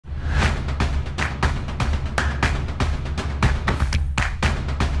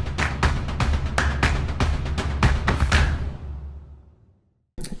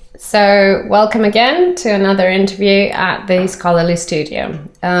So welcome again to another interview at the Scholarly Studio.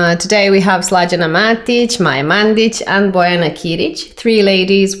 Today we have Sladjana Matic, Maja Mandic and Bojana Kiric, three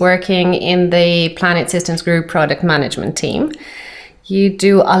ladies working in the Planet Systems Group product management team. You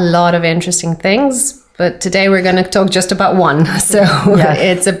do a lot of interesting things, but today we're going to talk just about one. So yes.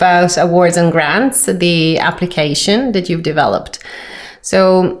 It's about awards and grants, the application that you've developed.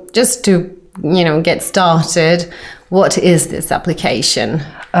 So just to get started, what is this application?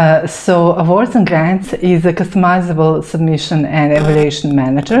 So Awards and Grants is a customizable submission and evaluation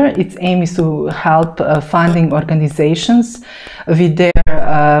manager. Its aim is to help funding organizations with their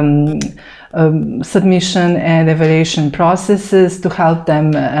submission and evaluation processes, to help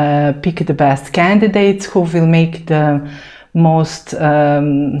them pick the best candidates who will make the most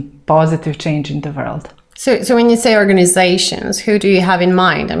positive change in the world. So when you say organizations, who do you have in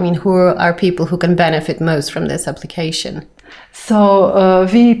mind? I mean, who are people who can benefit most from this application? So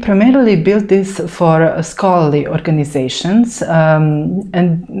we primarily built this for scholarly organizations,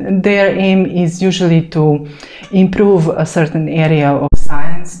 and their aim is usually to improve a certain area of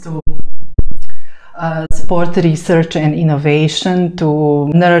science, to support research and innovation, to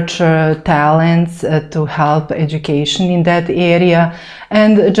nurture talents, to help education in that area,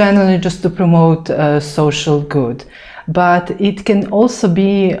 and generally just to promote social good. But it can also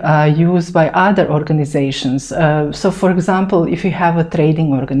be used by other organizations. So for example, if you have a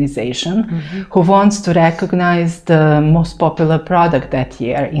trading organization who wants to recognize the most popular product that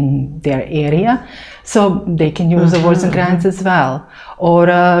year in their area, so they can use awards and grants as well. Or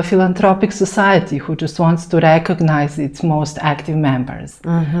a philanthropic society who just wants to recognize its most active members.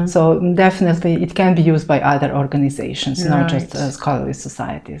 So definitely it can be used by other organizations, not just scholarly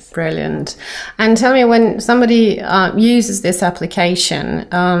societies. Brilliant. And tell me, when somebody uses this application,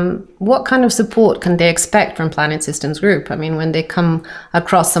 what kind of support can they expect from Planet Systems Group? I mean, when they come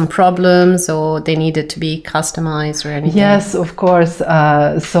across some problems or they need it to be customized or anything? Yes, of course.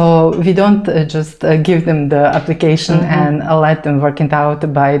 So we don't just give them the application and let them work it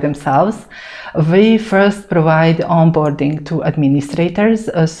out by themselves. We first provide onboarding to administrators,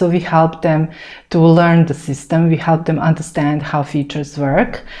 so we help them to learn the system, we help them understand how features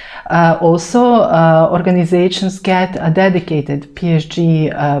work. Also, organizations get a dedicated PSG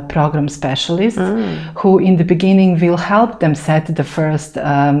program specialist who in the beginning will help them set the first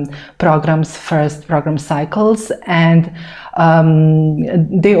program cycles, and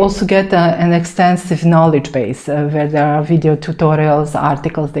they also get an extensive knowledge base where there are video tutorials,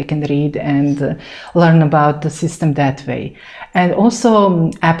 articles they can read and learn about the system that way. And also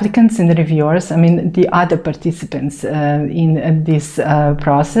applicants and reviewers, I mean the other participants in this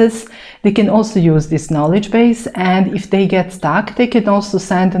process, they can also use this knowledge base, and if they get stuck, they can also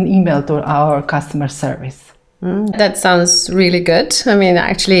send an email to our customer service. That sounds really good. I mean,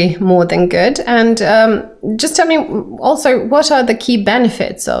 actually more than good. And just tell me also, what are the key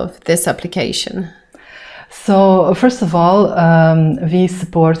benefits of this application? So first of all, we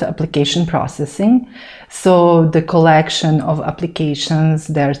support application processing. So the collection of applications,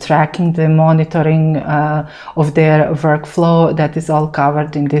 their tracking, the monitoring of their workflow, that is all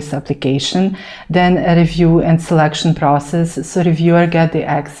covered in this application. Then a review and selection process. So reviewer get the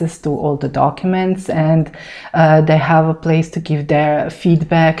access to all the documents, and they have a place to give their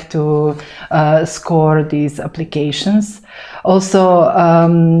feedback, to score these applications. Also,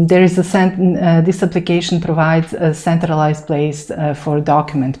 there is this application provides a centralized place for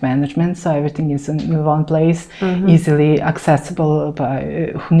document management, so everything is in one place, easily accessible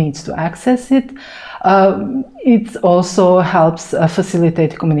by who needs to access it. It also helps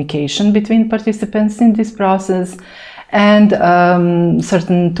facilitate communication between participants in this process, and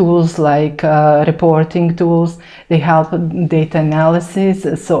certain tools like reporting tools, they help data analysis,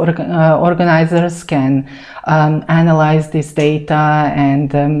 so organizers can analyze this data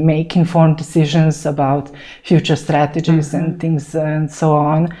and make informed decisions about future strategies and things and so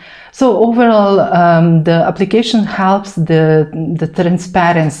on. So overall, the application helps the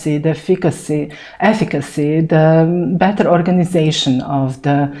transparency, the efficacy, the better organization of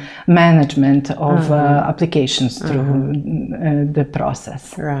the management of applications through the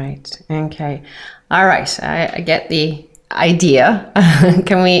process. Right. Okay. All right. I get the idea.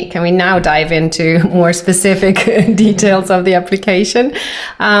 Can we now dive into more specific details of the application?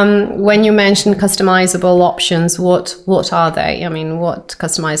 When you mentioned customizable options, what are they? I mean, what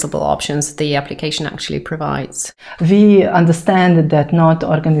customizable options the application actually provides? We understand that not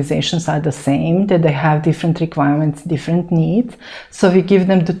organizations are the same, that they have different requirements, different needs. So we give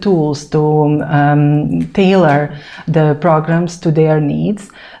them the tools to tailor the programs to their needs.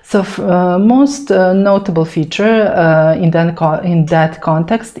 So most notable feature in that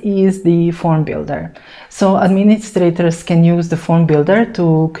context is the form builder. So administrators can use the form builder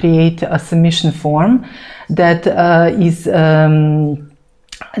to create a submission form that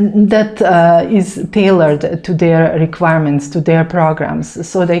is tailored to their requirements, to their programs.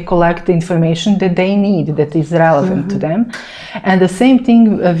 So they collect the information that they need, that is relevant to them. And the same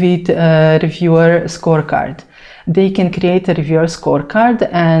thing with reviewer scorecard. They can create a reviewer scorecard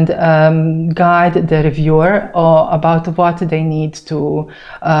and guide the reviewer about what they need to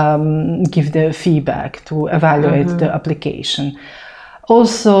give the feedback, to evaluate the application.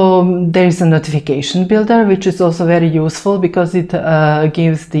 Also, there is a notification builder, which is also very useful because it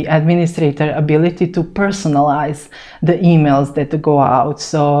gives the administrator ability to personalize the emails that go out.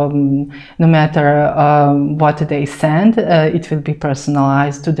 So no matter what they send, it will be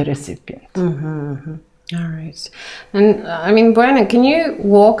personalized to the recipient. All right. And I mean, Bojana, can you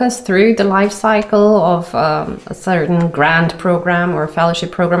walk us through the life cycle of a certain grant program or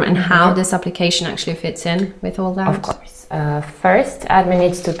fellowship program and how this application actually fits in with all that? Of course. First, admin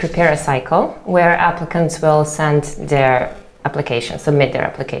needs to prepare a cycle where applicants will send their applications, submit their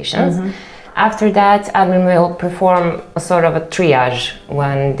applications. After that, admin will perform a sort of a triage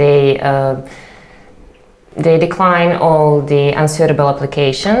when they decline all the unsuitable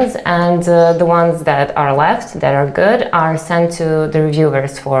applications, and the ones that are left, that are good, are sent to the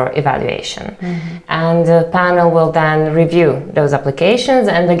reviewers for evaluation. And the panel will then review those applications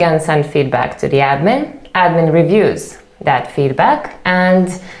and again send feedback to the admin. Admin reviews that feedback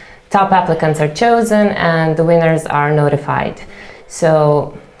and top applicants are chosen and the winners are notified.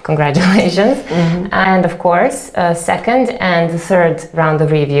 So congratulations. And of course, second and third round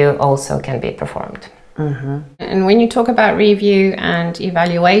of review also can be performed. And when you talk about review and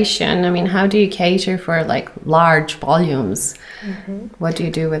evaluation, I mean, how do you cater for like large volumes? What do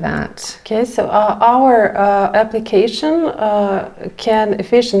you do with that? Okay, so our application can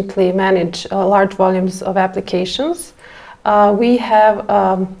efficiently manage large volumes of applications. We have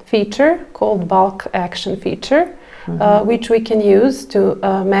a feature called bulk action feature, which we can use to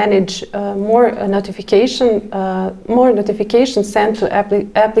manage more notifications sent to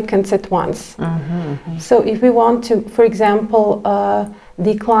applicants at once. So if we want to, for example,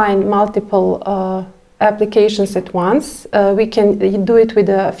 decline multiple applications at once, we can do it with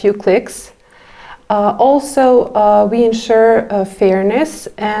a few clicks. Also, we ensure fairness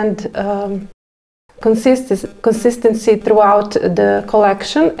and consistency throughout the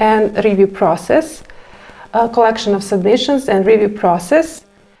collection and review process. Collection of submissions and review process.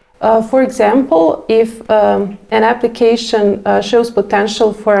 For example, if an application shows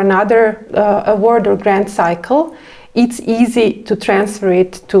potential for another award or grant cycle, it's easy to transfer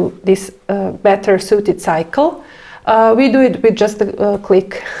it to this better suited cycle. We do it with just a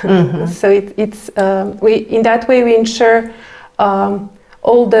click. So in that way we ensure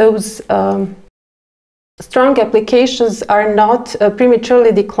all those strong applications are not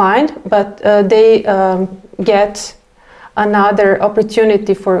prematurely declined, but they get another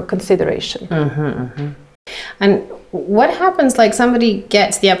opportunity for consideration. And what happens, like somebody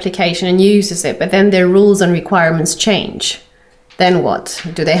gets the application and uses it, but then their rules and requirements change? Then what?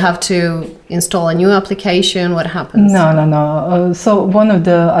 Do they have to install a new application? What happens? No. So one of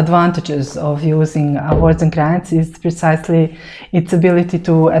the advantages of using awards and grants is precisely its ability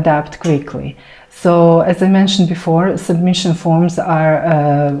to adapt quickly. So as I mentioned before, submission forms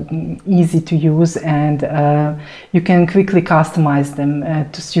are easy to use and you can quickly customize them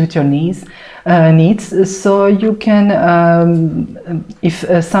to suit your needs. So you can,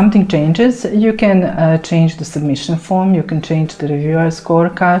 if something changes, you can change the submission form, you can change the reviewer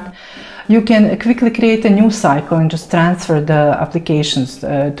scorecard. You can quickly create a new cycle and just transfer the applications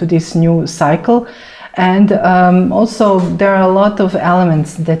to this new cycle. And also there are a lot of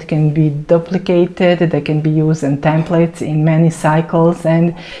elements that can be duplicated, that can be used in templates in many cycles,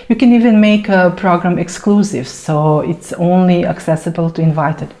 and you can even make a program exclusive, so it's only accessible to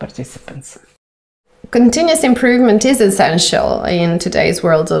invited participants. Continuous improvement is essential in today's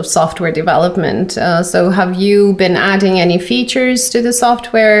world of software development. So have you been adding any features to the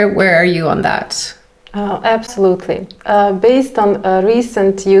software? Where are you on that? Absolutely. Based on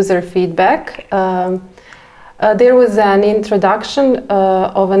recent user feedback, there was an introduction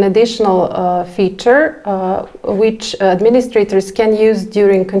of an additional feature which administrators can use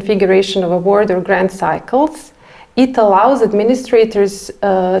during configuration of award or grant cycles. It allows administrators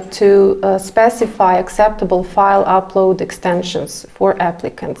to specify acceptable file upload extensions for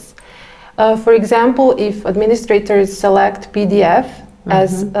applicants. For example, if administrators select PDF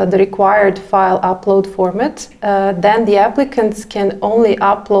as the required file upload format, then the applicants can only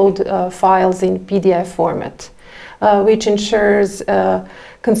upload files in PDF format. which ensures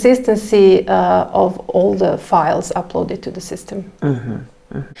consistency of all the files uploaded to the system.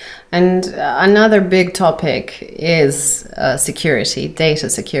 And another big topic is security, data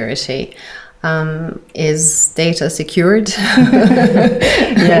security. Is data secured?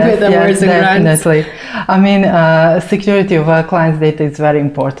 Yes, definitely. I mean, security of our clients' data is very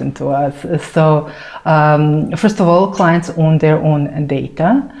important to us. So, first of all, clients own their own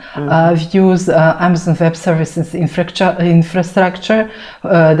data. We use Amazon Web Services infrastructure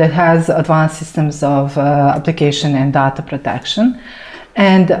that has advanced systems of application and data protection.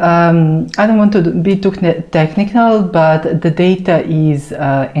 And I don't want to be too technical, but the data is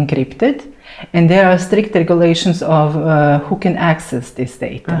encrypted. And there are strict regulations of who can access this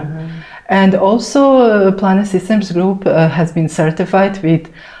data. And also Planet Systems Group has been certified with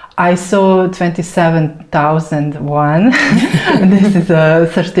ISO 27001. This is a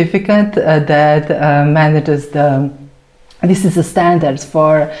certificate that manages this is the standards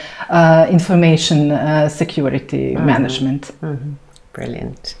for information security management.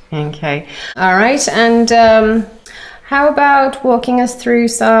 Brilliant. Okay. All right. And how about walking us through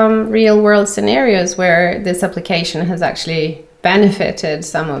some real-world scenarios where this application has actually benefited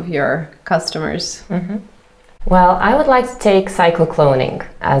some of your customers? Well, I would like to take cycle cloning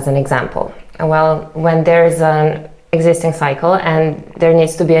as an example. Well, when there's an existing cycle and there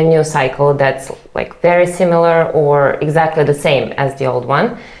needs to be a new cycle that's like very similar or exactly the same as the old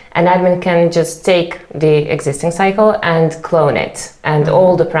one, an admin can just take the existing cycle and clone it, and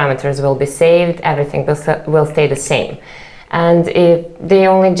all the parameters will be saved, everything will stay the same. And if they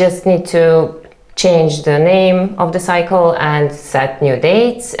only just need to change the name of the cycle and set new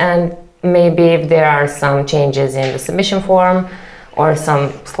dates, and maybe if there are some changes in the submission form or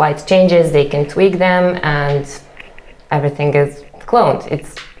some slight changes, they can tweak them and everything is cloned.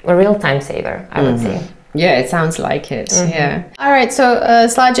 It's a real time saver, I would say. Yeah, it sounds like it. Yeah. All right. So,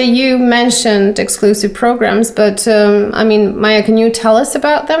 Sladja, you mentioned exclusive programs, but I mean, Maja, can you tell us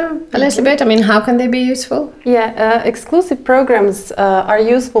about them a little bit? I mean, how can they be useful? Yeah, exclusive programs are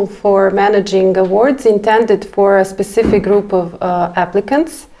useful for managing awards intended for a specific group of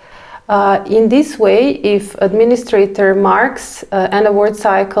applicants. In this way, if administrator marks an award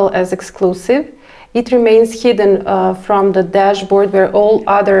cycle as exclusive, it remains hidden from the dashboard where all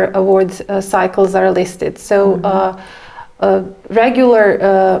other awards cycles are listed. So regular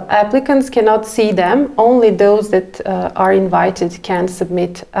applicants cannot see them. Only those that are invited can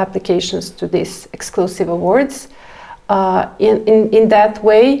submit applications to these exclusive awards. In that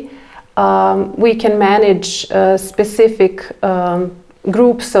way, we can manage specific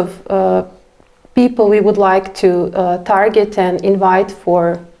groups of people we would like to target and invite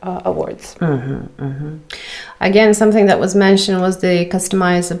for awards. Again, something that was mentioned was the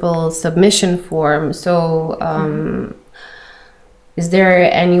customizable submission form. So is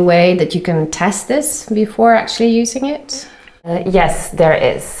there any way that you can test this before actually using it? Yes, there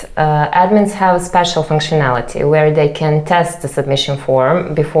is. Admins have special functionality where they can test the submission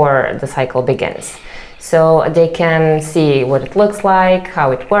form before the cycle begins. So they can see what it looks like,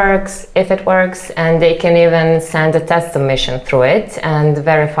 how it works, if it works, and they can even send a test submission through it and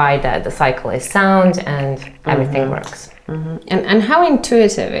verify that the cycle is sound and everything works. And how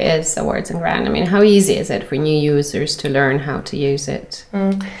intuitive is Awards and Grants? I mean, how easy is it for new users to learn how to use it?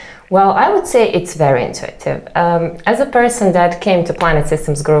 Well, I would say it's very intuitive. As a person that came to Planet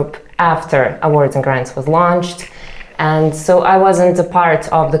Systems Group after Awards and Grants was launched, and so I wasn't a part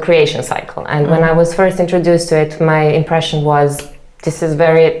of the creation cycle. And when I was first introduced to it, my impression was, this is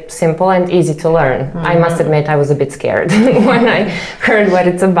very simple and easy to learn. I must admit I was a bit scared when I heard what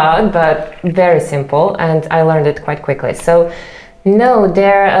it's about, but very simple, and I learned it quite quickly. So no,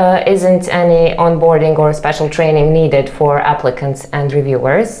 there isn't any onboarding or special training needed for applicants and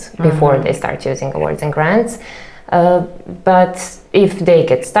reviewers before they start using Awards and Grants. But if they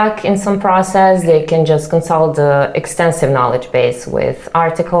get stuck in some process, they can just consult the extensive knowledge base with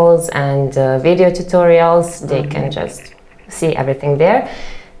articles and video tutorials. They can just see everything there.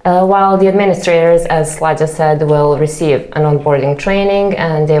 While the administrators, as Sladja said, will receive an onboarding training,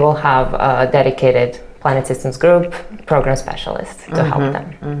 and they will have a dedicated Planet Systems Group program specialist to help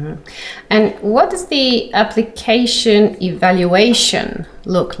them. And what does the application evaluation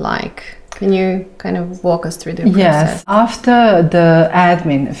look like? Can you kind of walk us through the process? Yes, after the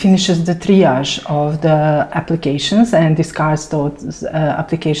admin finishes the triage of the applications and discards those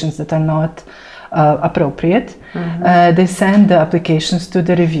applications that are not appropriate, they send the applications to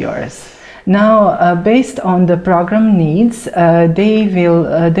the reviewers. Now, based on the program needs, they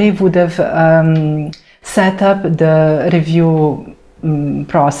would have set up the review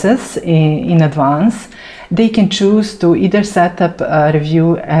process in advance, they can choose to either set up a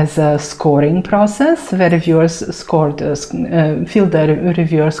review as a scoring process where reviewers fill the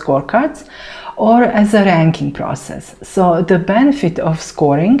reviewer scorecards, or as a ranking process. So the benefit of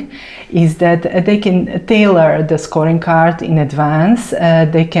scoring is that they can tailor the scoring card in advance.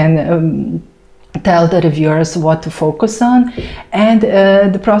 They can tell the reviewers what to focus on, and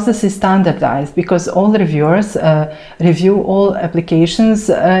the process is standardized because all reviewers review all applications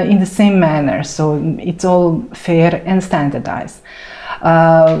in the same manner, so it's all fair and standardized.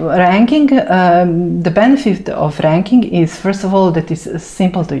 Ranking, the benefit of ranking is, first of all, that it's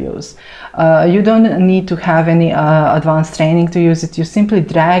simple to use. You don't need to have any advanced training to use it. You simply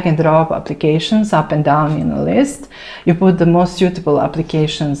drag and drop applications up and down in a list. You put the most suitable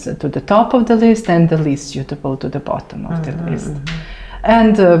applications to the top of the list and the least suitable to the bottom of the list.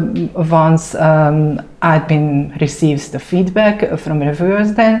 And once admin receives the feedback from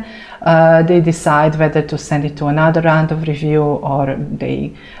reviewers, then they decide whether to send it to another round of review, or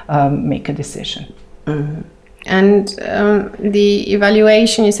they make a decision. And the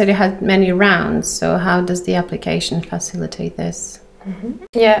evaluation, you said you had many rounds, so how does the application facilitate this?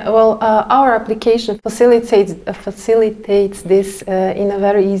 Yeah, well, our application facilitates this in a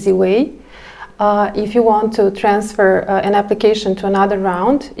very easy way. If you want to transfer an application to another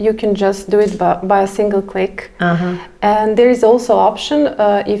round, you can just do it by a single click. And there is also option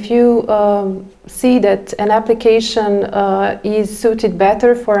if you see that an application is suited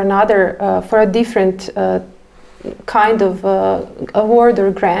better for another, for a different kind of award or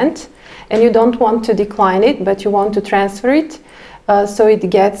grant, and you don't want to decline it, but you want to transfer it, so it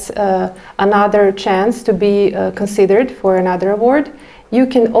gets another chance to be considered for another award. You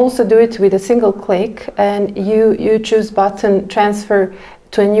can also do it with a single click, and you choose button transfer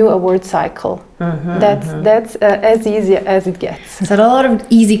to a new award cycle. That's as easy as it gets. So a lot of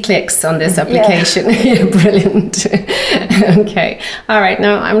easy clicks on this application. Yeah. Brilliant. Okay. All right.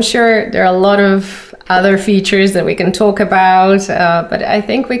 Now, I'm sure there are a lot of other features that we can talk about, but I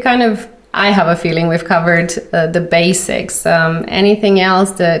think I have a feeling we've covered the basics. Anything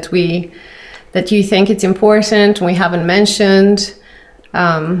else that you think it's important we haven't mentioned?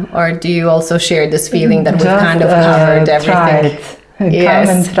 Or do you also share this feeling that we've kind of covered everything? Try it. Come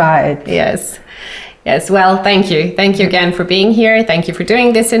and try it. Yes. Yes. Well, thank you. Thank you again for being here. Thank you for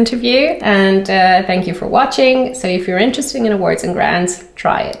doing this interview, and thank you for watching. So if you're interested in awards and grants,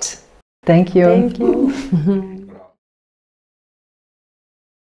 try it. Thank you. Thank you.